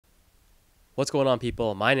What's going on,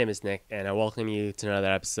 people? My name is Nick, and I welcome you to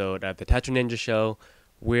another episode of the Tetra Ninja Show,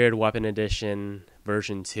 Weird Weapon Edition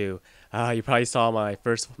version 2. You probably saw my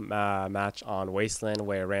first match on Wasteland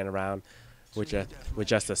where I ran around with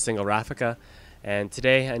just a single Raffica. And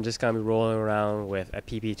today I'm just going to be rolling around with a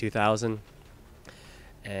PP2000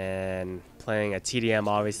 and playing a TDM,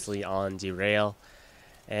 obviously, on Derail.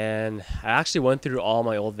 And I actually went through all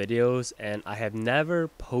my old videos, and I have never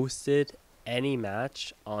posted any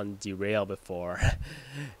match on Derail before.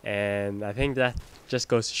 And I think that just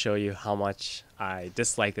goes to show you how much I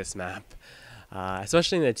dislike this map,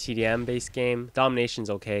 especially in the TDM based game. Domination's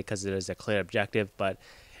okay because there's a clear objective, but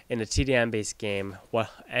in a TDM based game,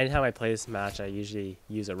 anytime I play this match, I usually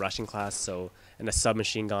use a rushing class, so and a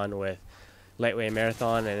submachine gun with lightweight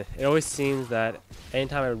marathon, and it always seems that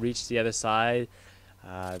anytime I reach the other side,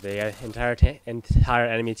 the entire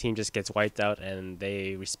enemy team just gets wiped out and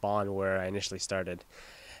they respawn where I initially started.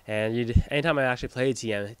 And anytime I actually play a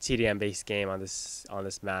TDM based game on this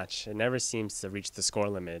match, it never seems to reach the score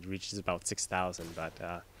limit. It reaches about 6,000,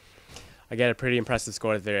 but I get a pretty impressive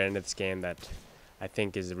score at the very end of this game that I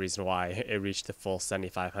think is the reason why it reached the full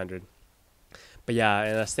 7,500. But yeah,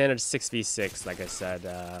 in a standard 6v6, like I said,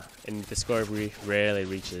 and the score rarely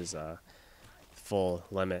reaches full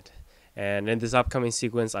limit. And in this upcoming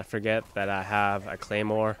sequence, I forget that I have a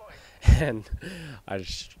claymore, and I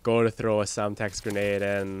just go to throw a Semtex grenade,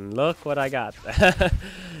 and look what I got.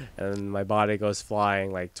 And my body goes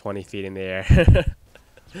flying like 20 feet in the air.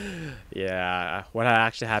 Yeah, what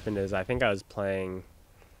actually happened is I think I was playing,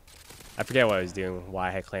 I forget what I was doing, why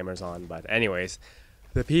I had claymores on, but anyways,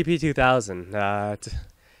 the PP2000,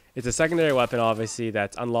 it's a secondary weapon, obviously,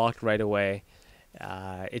 that's unlocked right away.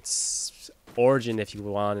 Its origin, if you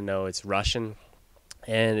want to know, it's Russian,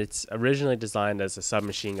 and it's originally designed as a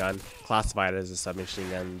submachine gun, classified as a submachine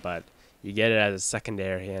gun, but you get it as a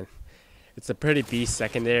secondary, and it's a pretty beast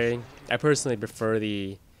secondary. I personally prefer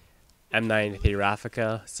the M93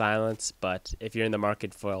 Raffica silence, but if you're in the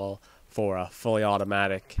market for a fully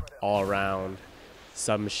automatic, all-around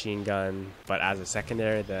submachine gun, but as a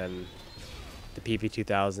secondary, then the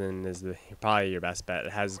PP2000 is probably your best bet.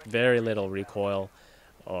 It has very little recoil,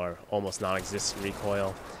 or almost non-existent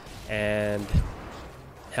recoil, and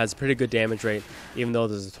has pretty good damage rate. Even though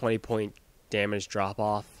there's a 20-point damage drop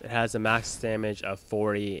off, it has a max damage of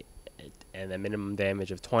 40 and a minimum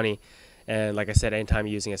damage of 20. And like I said, anytime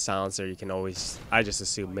you're using a silencer, you can always, I just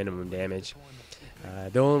assume, minimum damage.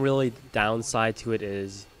 The only really downside to it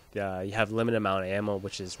is you have limited amount of ammo,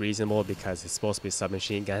 which is reasonable because it's supposed to be a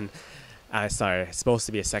submachine gun. Sorry, it's supposed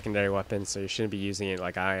to be a secondary weapon, so you shouldn't be using it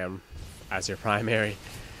like I am as your primary.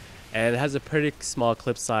 And it has a pretty small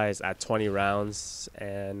clip size at 20 rounds,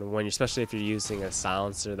 and especially if you're using a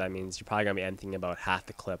silencer, that means you're probably going to be emptying about half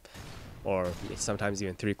the clip, or sometimes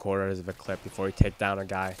even 3/4 of a clip before you take down a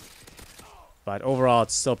guy. But overall,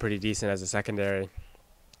 it's still pretty decent as a secondary.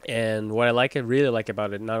 And what I really like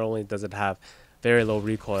about it, not only does it have very low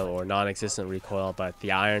recoil or non-existent recoil, but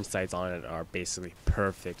the iron sights on it are basically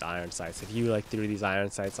perfect iron sights. If you threw these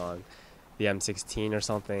iron sights on the M16 or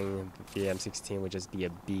something, the M16 would just be a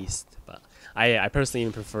beast. But I personally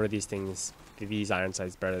even prefer these iron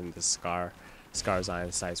sights better than the Scar's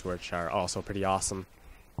iron sights, which are also pretty awesome.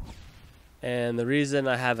 And the reason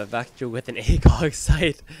I have a Vector with an ACOG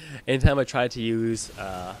sight, anytime I try to use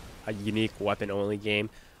a unique weapon only game,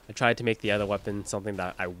 I tried to make the other weapon something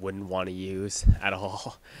that I wouldn't want to use at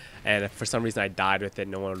all. And if for some reason I died with it,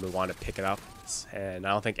 no one would want to pick it up. And I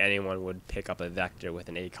don't think anyone would pick up a Vector with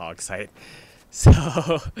an ACOG sight.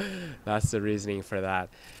 So that's the reasoning for that.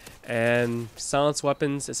 And silence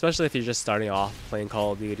weapons, especially if you're just starting off playing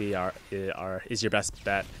Call of Duty, is your best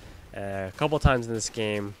bet. A couple times in this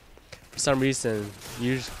game, for some reason,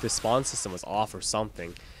 the spawn system was off or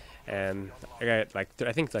something. And I got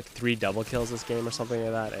I think 3 double kills this game or something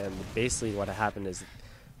like that. And basically what happened is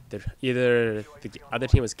either the other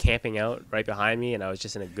team was camping out right behind me and I was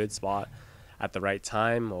just in a good spot at the right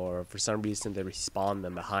time, or for some reason they respawned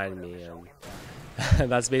them behind me.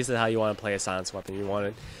 And that's basically how you want to play a silence weapon. You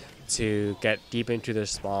want to get deep into their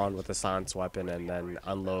spawn with a silence weapon and then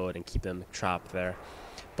unload and keep them trapped there.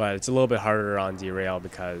 But it's a little bit harder on Derail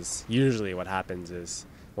because usually what happens is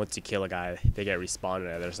once you kill a guy, they get respawned on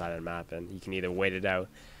the other side of the map, and you can either wait it out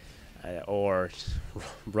or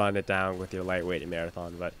run it down with your lightweight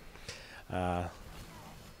marathon. But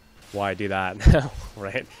why do that,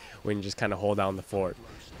 right? When you just kind of hold down the fort,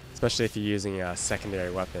 especially if you're using a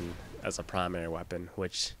secondary weapon as a primary weapon,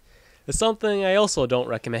 which is something I also don't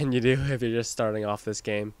recommend you do if you're just starting off this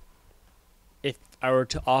game. If I were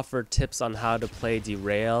to offer tips on how to play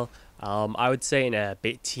Derail, I would say in a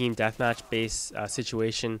team deathmatch based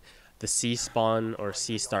situation, the C spawn or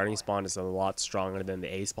C starting spawn is a lot stronger than the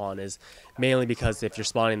A spawn is, mainly because if you're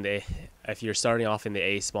starting off in the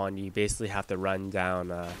A spawn, you basically have to run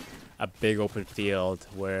down a big open field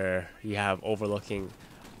where you have overlooking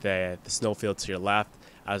the snowfield to your left,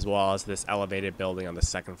 as well as this elevated building on the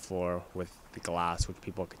second floor with the glass, which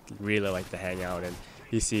people really like to hang out in.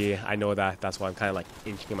 You see, I know that's why I'm kind of like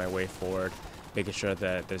inching my way forward, making sure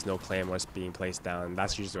that there's no claymores being placed down.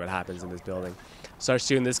 That's usually what happens in this building. Start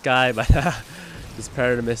shooting this guy, but this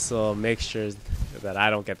predator missile makes sure that I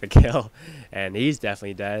don't get the kill, and he's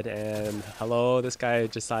definitely dead. And hello, this guy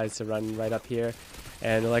decides to run right up here.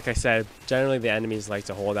 And like I said, generally the enemies like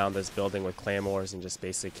to hold down this building with claymores and just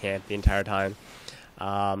basically camp the entire time.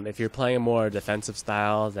 If you're playing a more defensive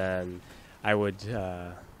style, then I would,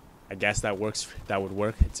 I guess that would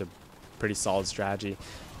work. It's a pretty solid strategy,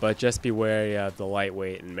 but just be wary of the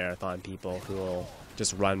lightweight and marathon people who will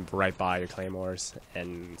just run right by your claymores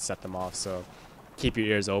and set them off. So keep your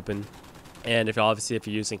ears open. And if you're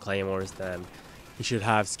using claymores, then you should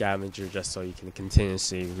have scavenger just so you can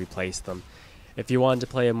continuously replace them. If you want to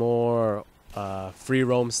play a more free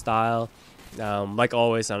roam style, like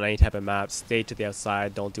always on any type of map, stay to the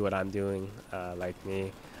outside. Don't do what I'm doing, like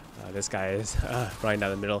me. This guy is right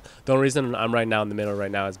down the middle. The only reason I'm right now in the middle right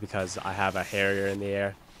now is because I have a Harrier in the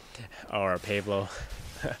air, or a Pavlo.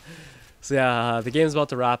 So yeah, the game's about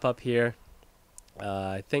to wrap up here.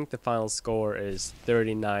 I think the final score is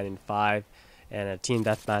 39-5, and a team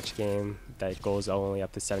deathmatch game that goes only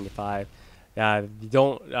up to 75. You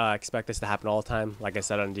don't expect this to happen all the time. Like I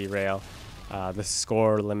said on Derail, the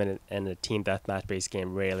score limit in a team deathmatch based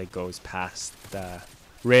game rarely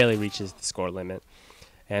reaches the score limit.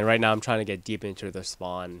 And right now I'm trying to get deep into the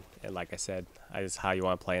spawn, and like I said, that is how you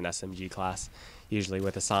want to play an SMG class, usually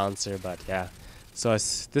with a silencer. But yeah, so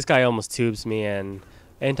this guy almost tubes me, and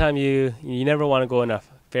anytime you never want to go in a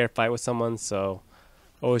fair fight with someone, so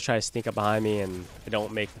always try to sneak up behind me, and I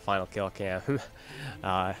don't make the final kill cam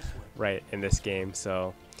right in this game.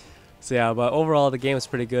 So yeah, but overall the game was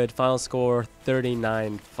pretty good. Final score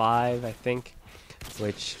 39-5, I think,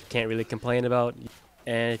 which can't really complain about.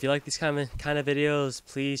 And if you like these kind of videos,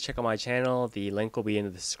 please check out my channel. The link will be in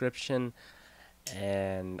the description.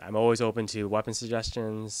 And I'm always open to weapon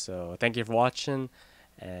suggestions. So thank you for watching,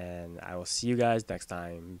 and I will see you guys next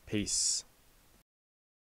time. Peace.